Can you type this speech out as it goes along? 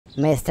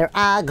Mr.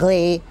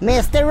 Ugly,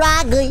 Mr.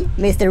 Ugly,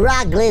 Mr.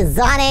 Ugly,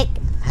 Sonic.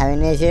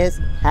 Having issues?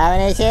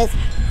 Having issues?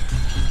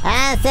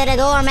 Answer the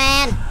door,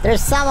 man.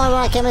 There's someone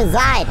wanna come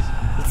inside.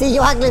 See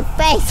your ugly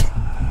face.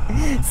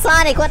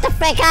 Sonic, what the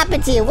frick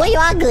happened to you? Why are you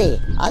ugly?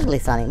 Ugly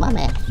Sonic, my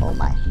man. Oh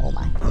my, oh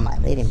my, oh my.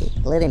 Let him be,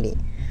 let him be.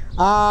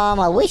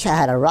 I wish I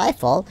had a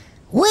rifle,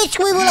 which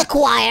we will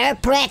acquire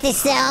pretty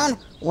soon.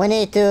 We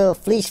need to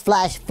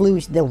flash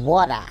the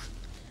water.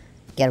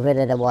 Get rid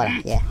of the water.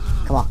 Yeah.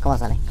 Come on,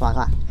 Sonic. Come on,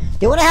 come on.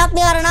 You wanna help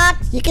me out or not?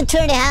 You can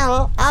turn the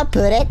handle. I'll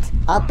put it.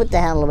 I'll put the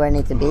handle where it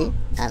needs to be,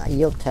 and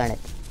you'll turn it,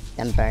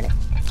 then burn it.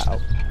 Uh oh,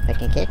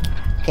 freaking kick,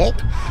 kick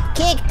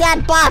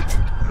that butt.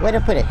 Where to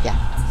put it? Yeah.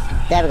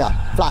 There we go.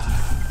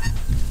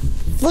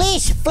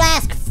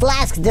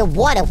 Flask the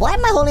water. Why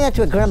am I holding on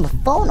to a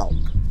gramophone?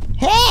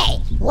 Hey!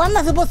 What am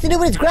I supposed to do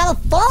with this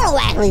gramophone,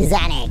 Waggly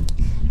Sonic?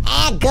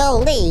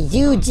 Ugly.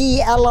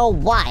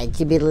 U-G-L-O-Y.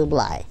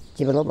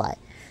 Jibbly.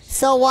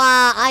 So,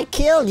 I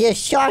killed your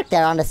shark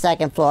there on the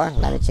second floor.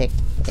 Let me check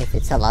if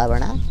it's alive or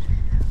not.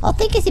 I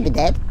think he should be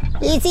dead.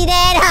 Is he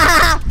dead?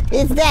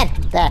 It's dead.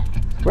 There.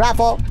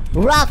 Ruffle,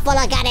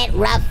 I got it.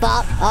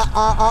 Ruffle.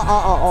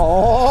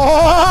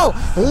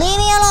 Leave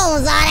me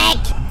alone,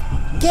 Sonic.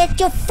 Get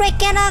your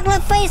freaking ugly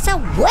face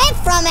away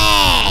from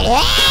it.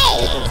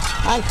 Hey!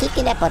 I'm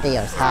kicking that butt of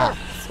yours. Ah,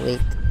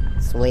 sweet.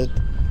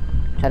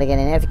 Try to get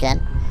in here if you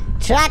can.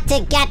 Try to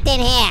get in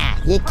here.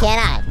 You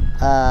cannot.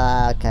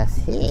 Cause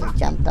he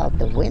jumped out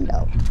the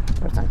window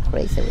for some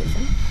crazy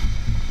reason.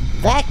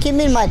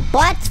 Vacuuming my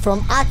butt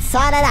from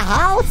outside of the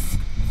house.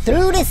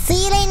 Through the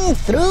ceiling,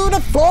 through the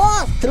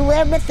floor, through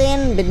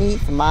everything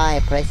beneath my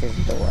precious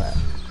door.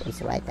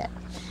 It's right there.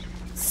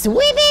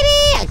 Sweet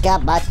baby! I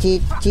got my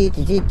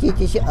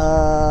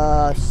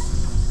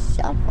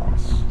shovel.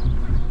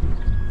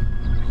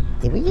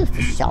 Did we use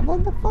the shovel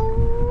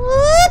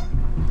before?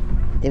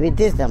 Did we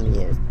this time we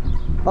used?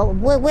 But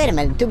wait a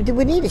minute, do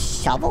we need a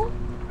shovel?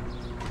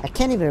 I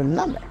can't even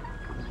remember.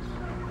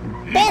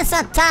 Been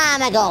some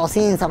time ago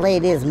since I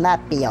played this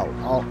map, yo.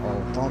 Oh,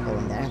 don't go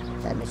in there.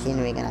 That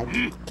machinery gonna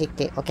kick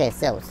it. Okay,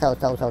 so.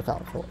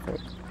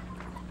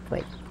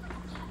 Wait.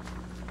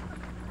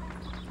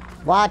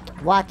 What?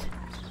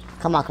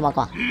 Come on.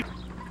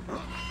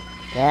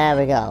 There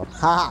we go.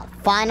 Haha,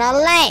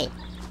 finally!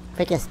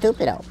 Freaking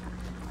stupido.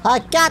 I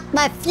got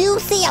my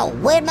fusio.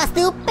 Where's my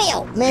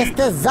stupido?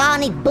 Mr.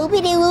 Sonic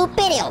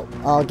boopity-whoopity-o.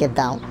 Oh, get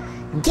down.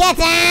 Get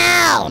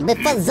down!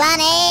 Before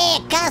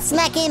Sonic comes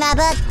smacking my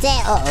butt.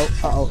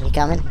 Uh-oh. He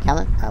coming?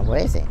 Where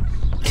is he?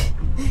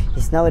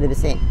 He's nowhere to be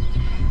seen.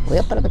 We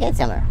open up again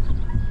somewhere.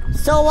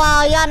 So,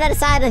 you're on the other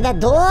side of that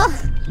door?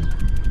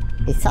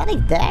 Is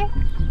Sonic there?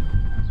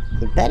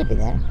 He better be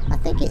there. I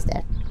think he's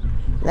there.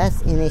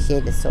 Let's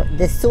initiate the sword.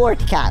 The sword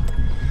cut.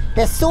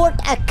 The sword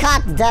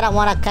cut that I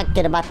wanna cut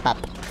to the butt pop.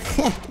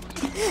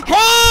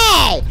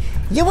 Hey!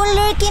 You were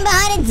lurking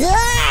behind the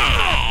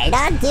door!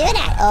 Don't do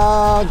that!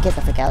 Oh, get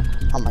the frick out.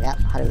 Oh my god.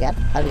 How do we get?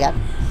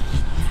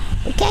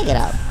 We can't get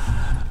out.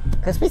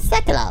 Because we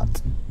settle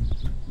out.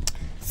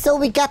 So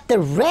we got the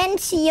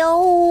wrench,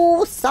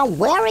 yo,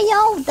 somewhere,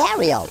 yo,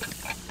 there, yo.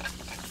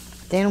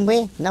 Didn't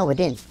we? No, we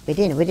didn't. We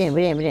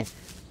didn't.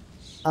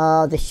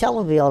 The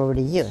shovel we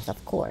already used,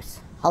 of course.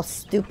 How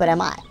stupid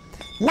am I?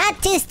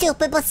 Not too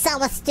stupid, but so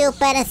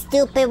stupid and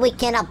stupid we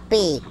cannot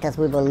be, because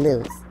we will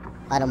lose.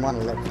 I don't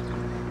want to lose.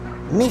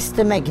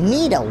 Mr.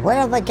 Magneto, where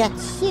have I got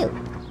you?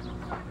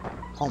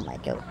 Oh my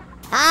god.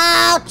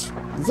 Ouch!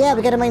 Yeah,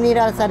 we got a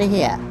Magneto outside of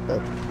here.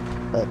 Boop.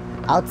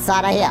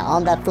 Outside of here,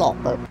 on that floor.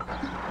 Boop.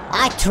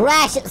 I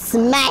trash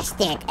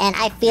smashed it, and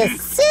I feel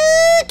so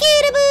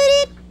good about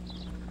it.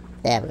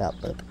 There we go.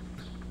 Boop.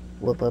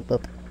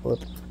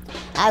 Whoop.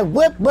 I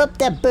whoop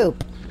the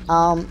boop.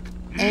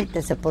 Ain't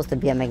there supposed to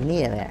be a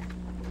Magneto there?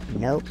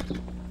 Nope.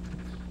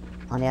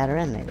 On the other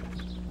end, maybe.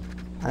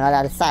 On the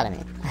other side, I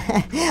mean.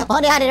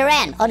 On the other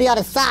end. On the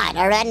other side.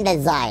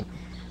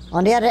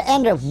 On the other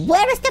end.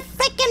 Where is the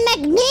freaking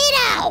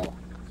Magneto?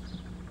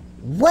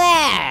 Where?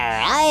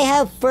 I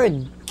have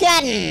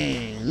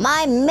forgotten.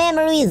 My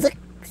memory is...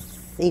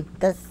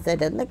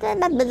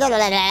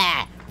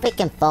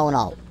 Freaking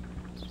phono.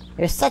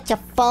 You're such a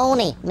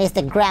phony,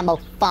 Mr.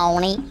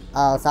 Gramophony.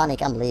 Oh,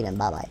 Sonic, I'm leaving.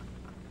 Bye-bye.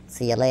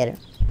 See you later.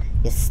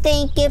 You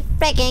stinky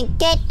freaking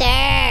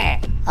getter!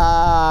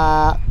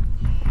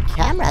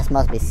 Cameras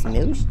must be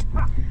smooshed.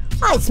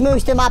 I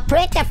smooshed in my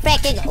printer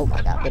freaking... Oh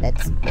my god,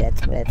 let's.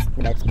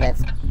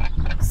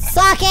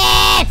 Suck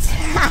it!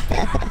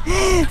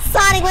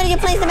 Sonic, where did you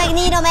place the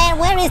Magneto, man?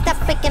 Where is the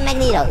freaking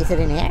Magneto? Is it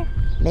in here?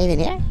 Maybe in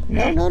here?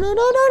 No.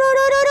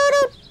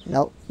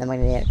 Nope, no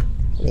Magneto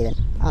here.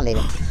 I'm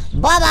leaving.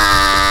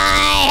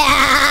 Bye-bye!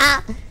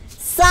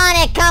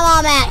 Sonic, come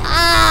on, man!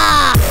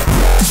 Ah!